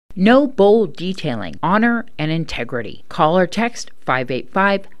No bold detailing, honor and integrity. Call or text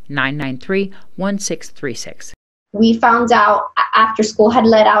 585-993-1636. We found out after school had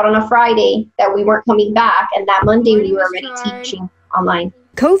let out on a Friday that we weren't coming back, and that Monday we were already teaching online.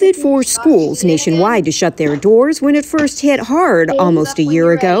 COVID forced schools nationwide to shut their doors when it first hit hard almost a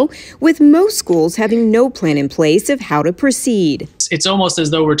year ago, with most schools having no plan in place of how to proceed. It's almost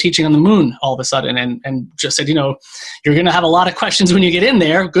as though we're teaching on the moon all of a sudden and just said, you're going to have a lot of questions when you get in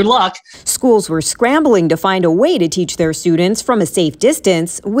there. Good luck. Schools were scrambling to find a way to teach their students from a safe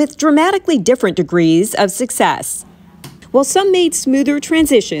distance with dramatically different degrees of success. While some made smoother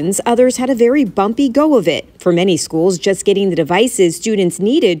transitions, others had a very bumpy go of it. For many schools, just getting the devices students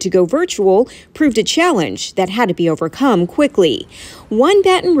needed to go virtual proved a challenge that had to be overcome quickly. One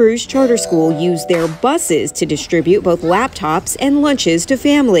Baton Rouge charter school used their buses to distribute both laptops and lunches to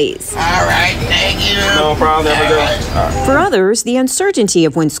families. All right, thank you. No problem, there we go. For others, the uncertainty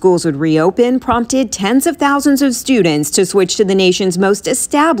of when schools would reopen prompted tens of thousands of students to switch to the nation's most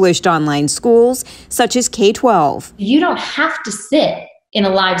established online schools, such as K-12. You don't have to sit in a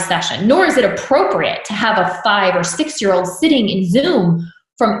live session, nor is it appropriate to have a 5 or 6 year old sitting in Zoom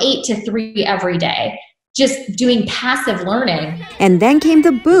from 8 to 3 every day, just doing passive learning. And then came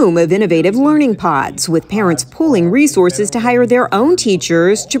the boom of innovative learning pods, with parents pooling resources to hire their own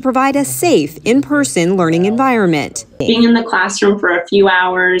teachers to provide a safe, in-person learning environment. Being in the classroom for a few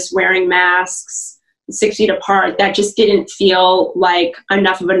hours, wearing masks, 6 feet apart, that just didn't feel like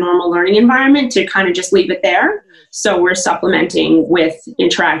enough of a normal learning environment to kind of just leave it there. So we're supplementing with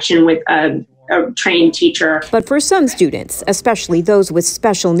interaction with a trained teacher. But for some students, especially those with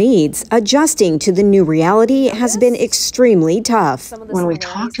special needs, adjusting to the new reality has been extremely tough. When we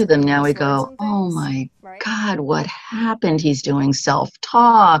talk to them now, we go, oh my God, what happened? He's doing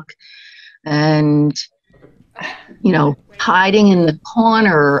self-talk and, hiding in the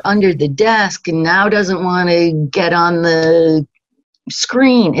corner or under the desk and now doesn't want to get on the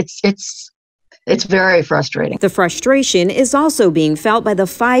screen. It's very frustrating. The frustration is also being felt by the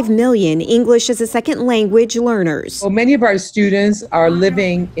 5 million English as a second language learners. Well, many of our students are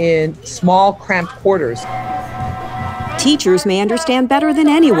living in small, cramped quarters. Teachers may understand better than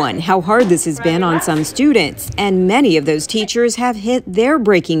anyone how hard this has been on some students, and many of those teachers have hit their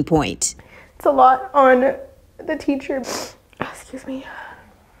breaking point. It's a lot on the teacher. Excuse me.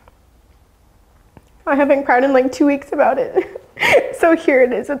 I haven't cried in like 2 weeks about it. So here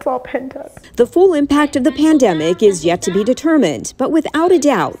it is, it's all pent up. The full impact of the pandemic is yet to be determined, but without a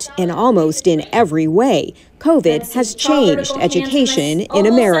doubt, and almost in every way, COVID has changed education in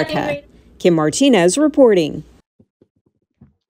America. Kim Martinez reporting.